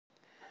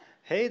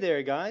Hey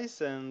there, guys,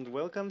 and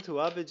welcome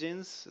to Abe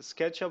Jin's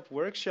Sketchup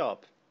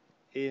Workshop.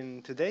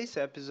 In today's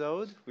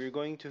episode, we're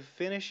going to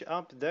finish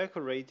up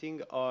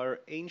decorating our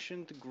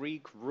ancient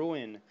Greek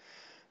ruin.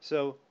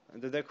 So,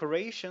 the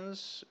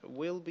decorations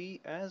will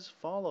be as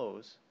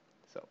follows.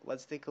 So,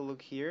 let's take a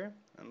look here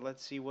and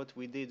let's see what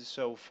we did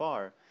so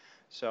far.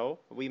 So,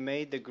 we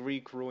made the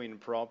Greek ruin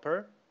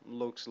proper,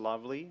 looks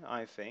lovely,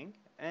 I think,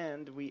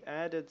 and we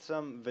added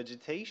some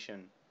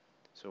vegetation,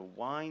 so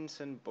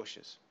vines and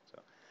bushes. So,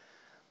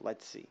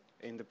 let's see.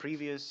 In the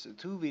previous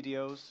two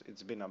videos,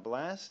 it's been a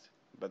blast,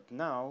 but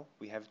now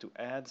we have to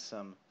add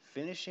some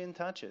finishing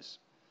touches.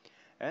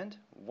 And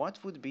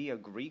what would be a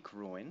Greek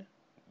ruin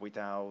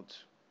without,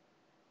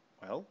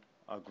 well,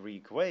 a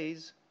Greek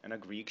vase and a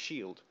Greek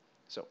shield?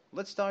 So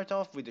let's start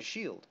off with the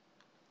shield.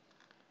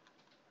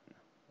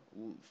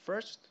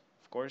 First,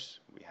 of course,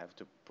 we have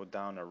to put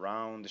down a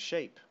round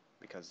shape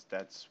because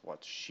that's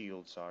what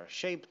shields are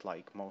shaped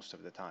like most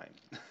of the time.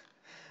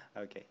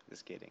 Okay,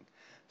 just kidding.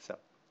 So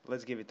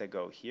let's give it a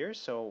go here.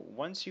 So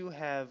once you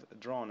have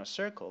drawn a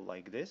circle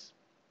like this,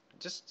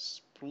 just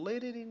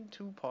split it in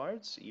two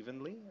parts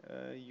evenly.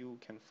 You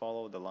can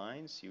follow the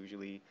lines.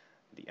 Usually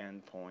the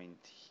end point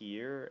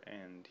here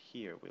and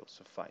here will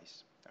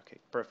suffice. Okay,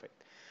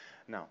 perfect.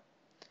 Now,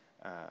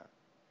 uh,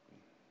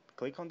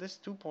 click on this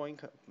 2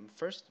 point.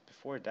 First,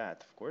 before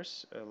that, of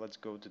course, let's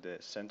go to the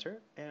center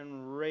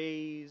and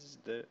raise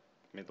the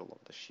middle of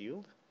the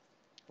shield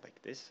like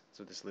this.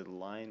 So this little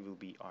line will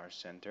be our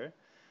center.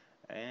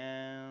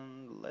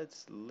 And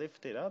let's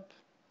lift it up.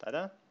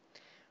 Ta-da!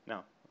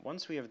 Now,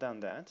 once we have done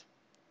that,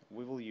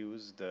 we will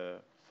use the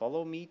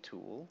follow me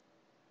tool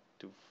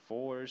to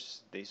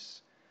force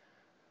this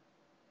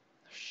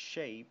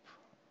shape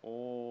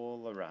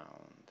all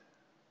around.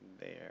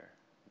 There,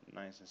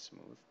 nice and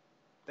smooth.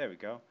 There we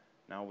go.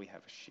 Now we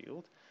have a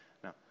shield.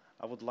 Now,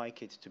 I would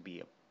like it to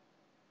be a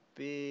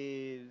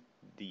bit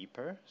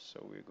deeper,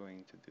 so we're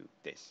going to do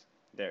this.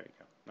 There we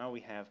go. Now we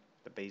have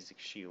the basic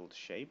shield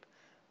shape.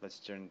 Let's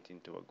turn it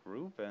into a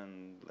group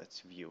and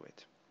let's view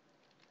it.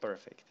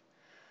 Perfect.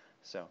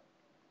 So,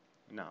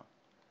 now,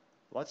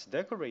 let's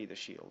decorate the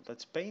shield.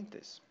 Let's paint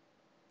this.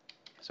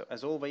 So,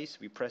 as always,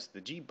 we press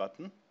the G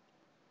button,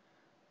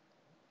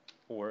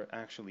 or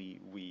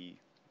actually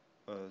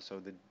so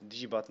the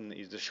G button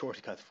is the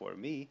shortcut for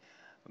me,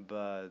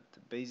 but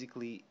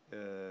basically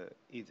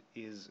it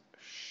is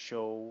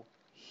show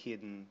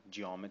hidden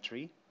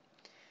geometry.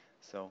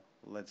 So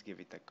let's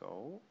give it a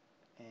go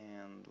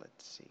and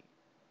let's see.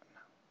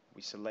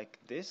 We select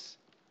this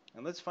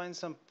and let's find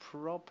some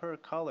proper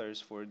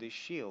colors for this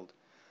shield.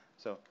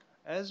 So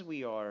as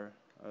we are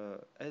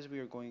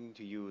going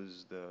to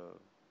use the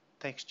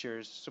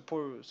textures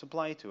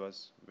supplied to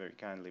us very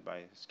kindly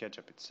by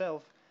SketchUp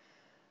itself,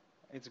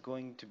 it's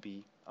going to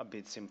be a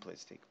bit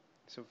simplistic.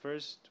 So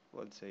first,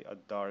 let's say a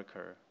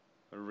darker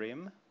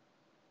rim.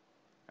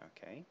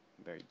 Okay,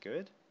 very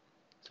good.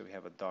 So we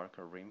have a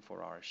darker rim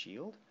for our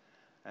shield.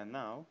 And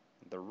now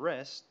the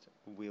rest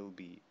will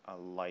be a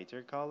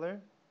lighter color.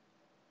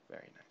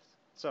 Very nice.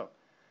 So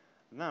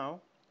now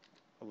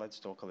let's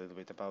talk a little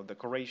bit about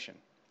decoration.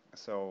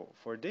 So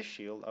for this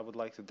shield, I would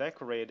like to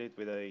decorate it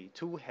with a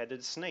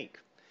two-headed snake.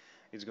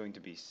 It's going to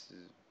be,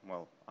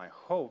 well, I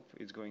hope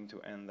it's going to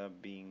end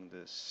up being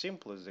the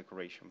simplest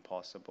decoration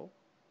possible.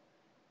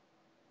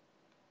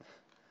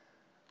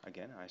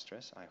 Again, I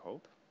stress, I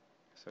hope.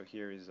 So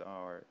here is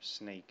our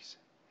snake's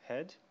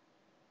head.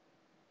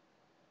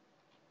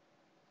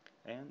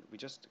 And we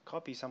just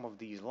copy some of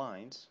these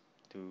lines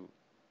to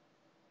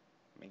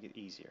make it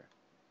easier.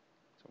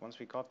 So once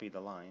we copy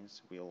the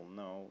lines, we'll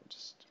know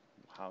just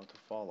how to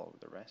follow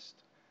the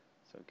rest.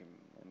 So give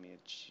me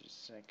a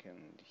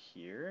second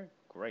here.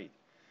 Great.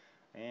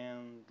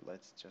 And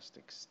let's just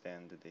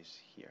extend this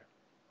here.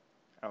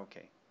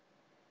 Okay.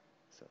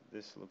 So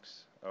this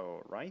looks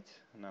alright.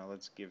 Now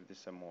let's give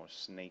this a more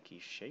snaky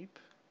shape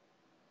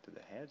to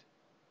the head.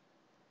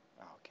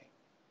 Okay.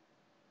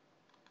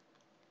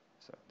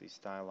 So these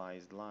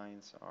stylized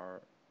lines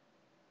are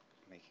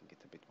making it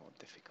a bit more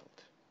difficult.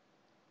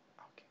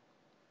 Okay.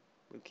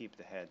 We'll keep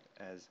the head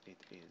as it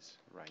is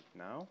right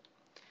now.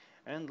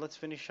 And let's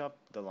finish up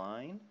the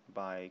line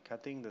by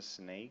cutting the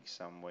snake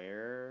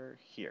somewhere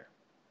here.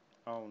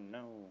 Oh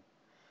no.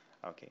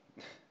 Okay.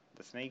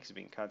 The snake's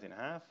been cut in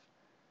half.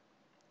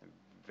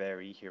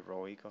 Very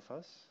heroic of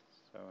us.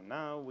 So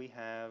now we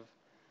have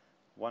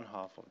one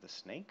half of the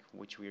snake,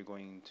 which we are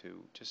going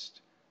to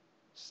just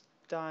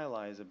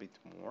stylize a bit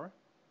more.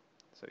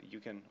 So you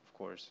can, of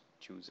course,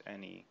 choose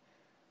any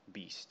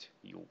beast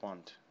you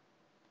want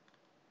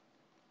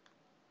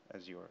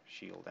as your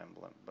shield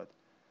emblem, but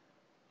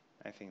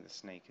I think the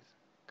snake is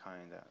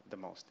kinda the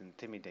most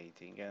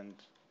intimidating and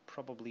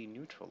probably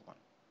neutral one.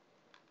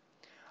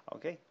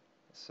 Okay,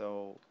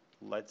 so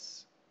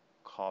let's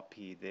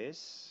copy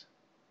this,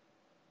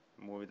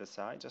 move it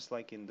aside, just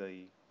like in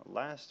the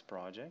last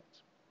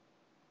project,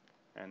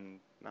 and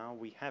now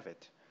we have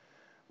it.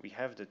 We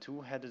have the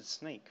two-headed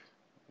snake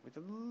with a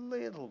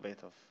little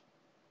bit of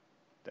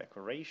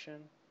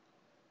decoration.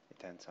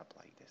 It ends up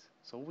like this.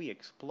 So we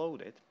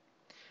explode it,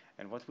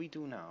 And what we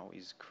do now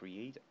is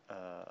create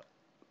a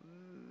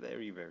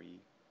very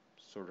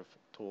sort of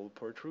tall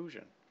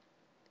protrusion.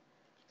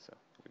 So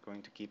we're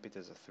going to keep it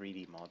as a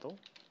 3D model.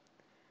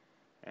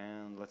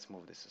 And let's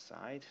move this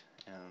aside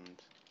and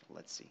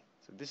let's see.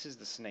 So this is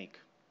the snake,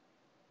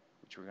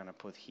 which we're going to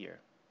put here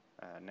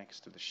next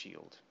to the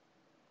shield.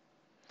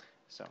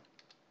 So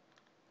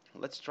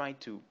let's try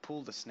to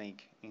pull the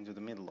snake into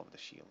the middle of the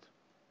shield.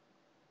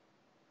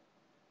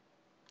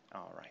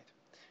 Alright.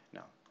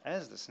 Now,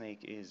 as the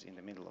snake is in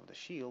the middle of the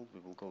shield, we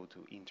will go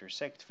to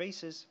intersect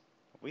faces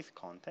with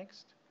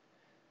context,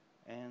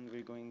 and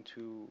we're going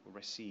to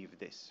receive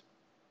this.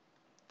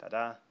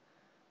 Ta-da!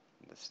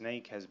 The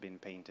snake has been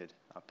painted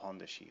upon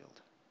the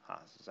shield.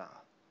 Huzzah!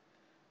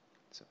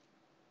 So,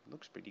 it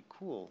looks pretty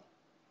cool.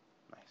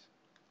 Nice.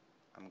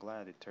 I'm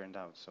glad it turned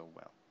out so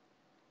well.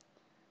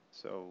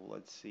 So,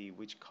 let's see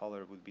which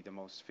color would be the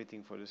most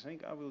fitting for the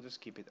snake. I will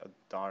just keep it a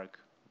dark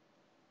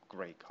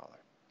gray color.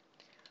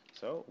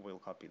 So, we'll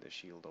copy the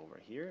shield over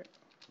here.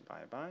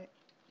 Bye-bye.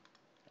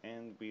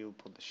 And we'll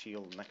put the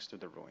shield next to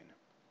the ruin.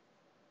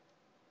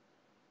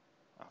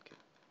 Okay.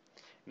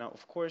 Now,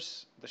 of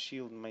course, the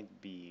shield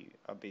might be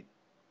a bit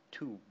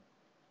too,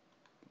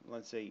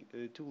 let's say,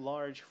 too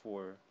large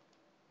for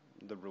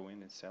the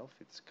ruin itself.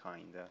 It's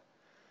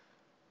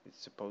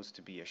supposed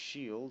to be a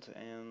shield,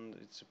 and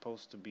it's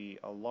supposed to be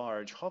a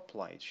large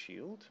hoplite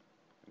shield,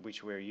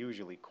 which were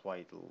usually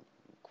quite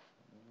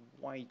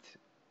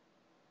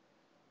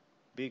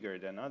bigger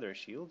than other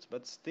shields,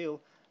 but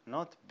still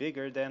not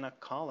bigger than a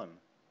column.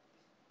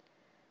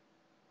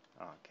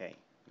 Okay,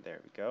 there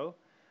we go.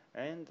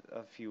 And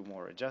a few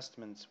more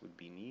adjustments would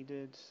be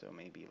needed, so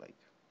maybe like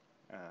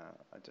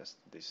adjust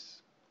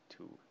this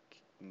to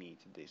meet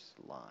this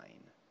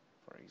line,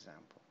 for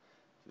example.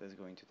 So that's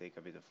going to take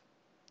a bit of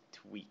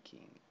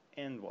tweaking,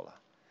 and voila,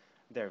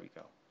 there we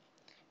go.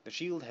 The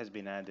shield has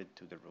been added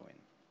to the ruin.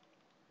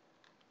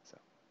 So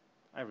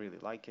I really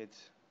like it.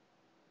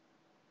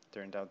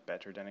 Turned out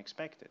better than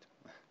expected.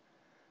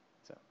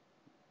 So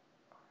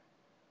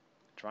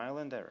trial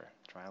and error,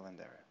 trial and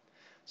error.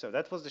 So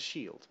that was the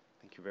shield.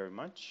 Thank you very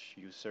much.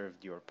 You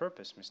served your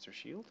purpose, Mr.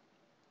 Shield.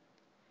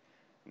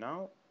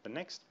 Now the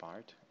next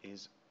part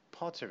is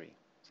pottery.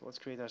 So let's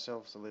create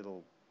ourselves a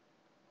little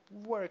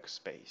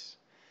workspace.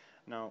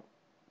 Now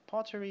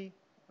pottery,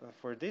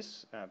 for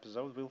this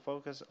episode, we'll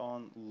focus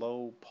on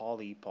low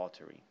poly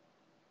pottery.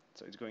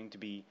 So it's going to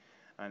be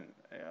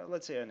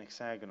let's say an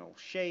hexagonal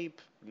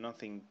shape,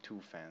 nothing too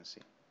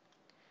fancy.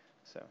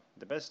 So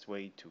the best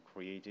way to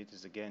create it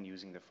is again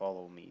using the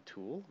follow me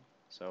tool.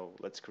 So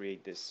let's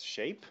create this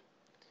shape,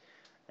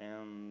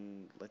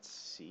 and let's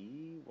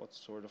see what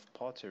sort of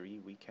pottery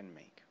we can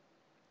make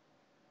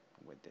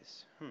with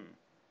this.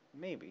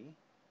 Maybe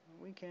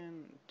we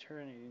can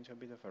turn it into a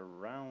bit of a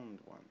round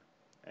one,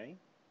 eh?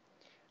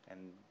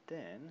 And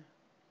then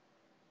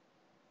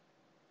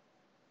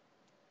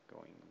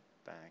going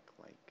back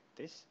like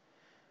this,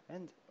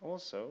 and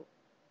also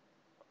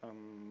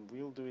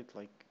we'll do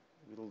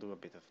a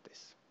bit of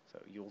this, so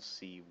you'll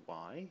see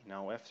why.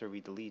 Now after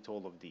we delete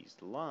all of these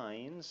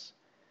lines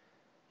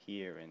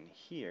here and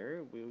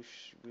here,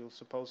 we'll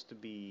supposed to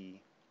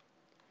be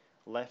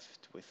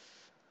left with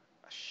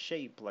a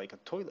shape like a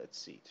toilet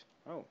seat.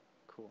 Oh,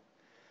 cool.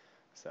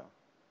 So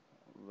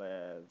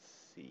let's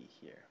see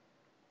here.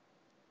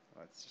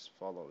 Let's just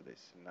follow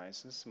this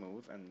nice and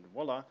smooth, and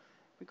voila,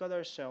 we got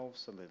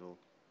ourselves a little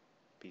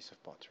piece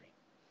of pottery.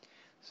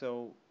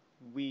 So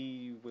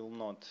we will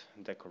not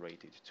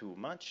decorate it too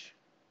much,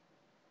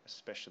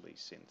 especially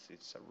since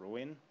it's a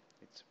ruin.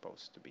 It's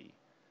supposed to be,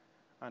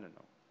 I don't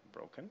know,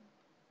 broken.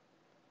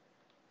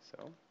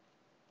 So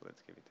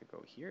let's give it a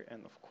go here,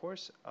 and of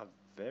course a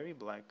very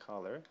black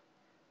color,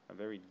 a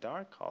very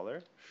dark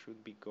color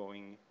should be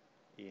going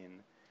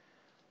in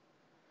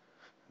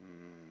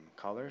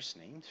colors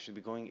named should be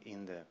going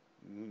in the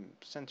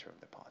center of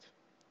the pot,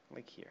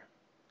 like here.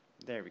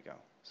 There we go.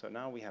 So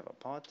now we have a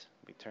pot.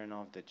 We turn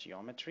off the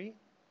geometry,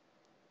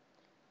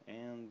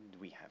 and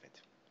we have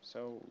it.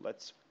 So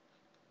let's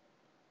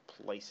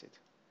place it.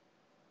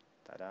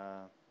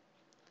 Ta-da!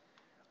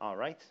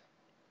 Alright.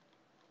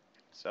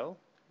 So,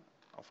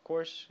 of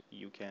course,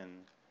 you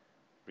can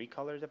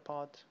recolor the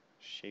pot,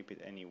 shape it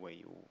any way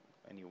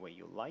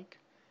you like,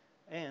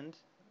 and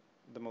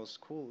the most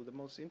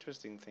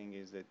interesting thing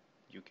is that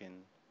you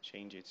can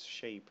change its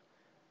shape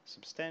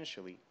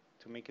substantially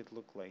to make it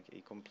look like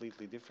a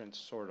completely different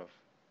sort of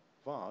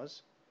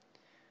vase.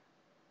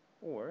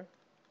 Or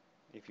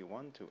if you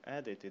want to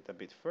edit it a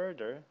bit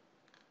further,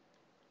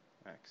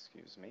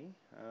 excuse me,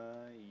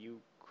 you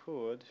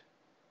could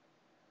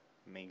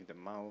make the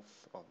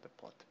mouth of the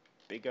pot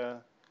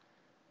bigger,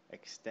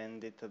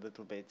 extend it a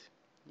little bit,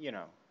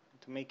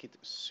 to make it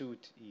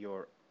suit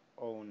your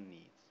own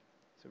needs.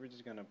 So we're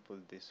just gonna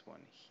put this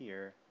one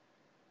here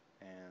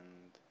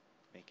and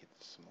make it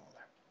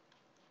smaller.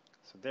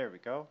 So there we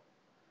go.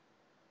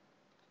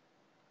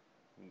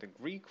 The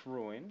Greek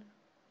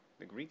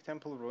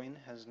temple ruin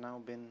has now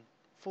been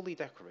fully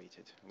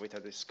decorated with a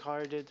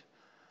discarded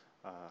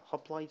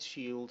hoplite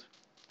shield,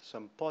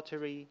 some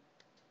pottery,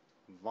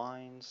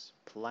 vines,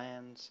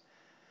 plants,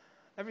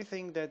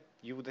 everything that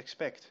you would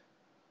expect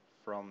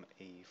from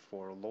a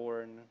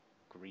forlorn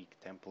Greek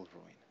temple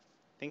ruin.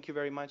 Thank you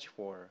very much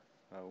for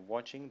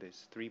watching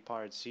this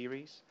three-part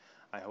series.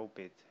 I hope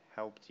it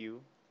helped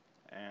you,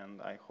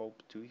 and I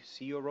hope to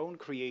see your own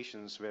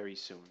creations very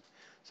soon.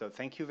 So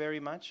thank you very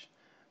much.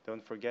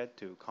 Don't forget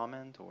to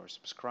comment or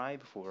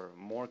subscribe for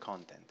more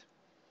content.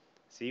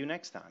 See you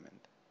next time and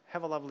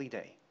have a lovely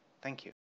day. Thank you.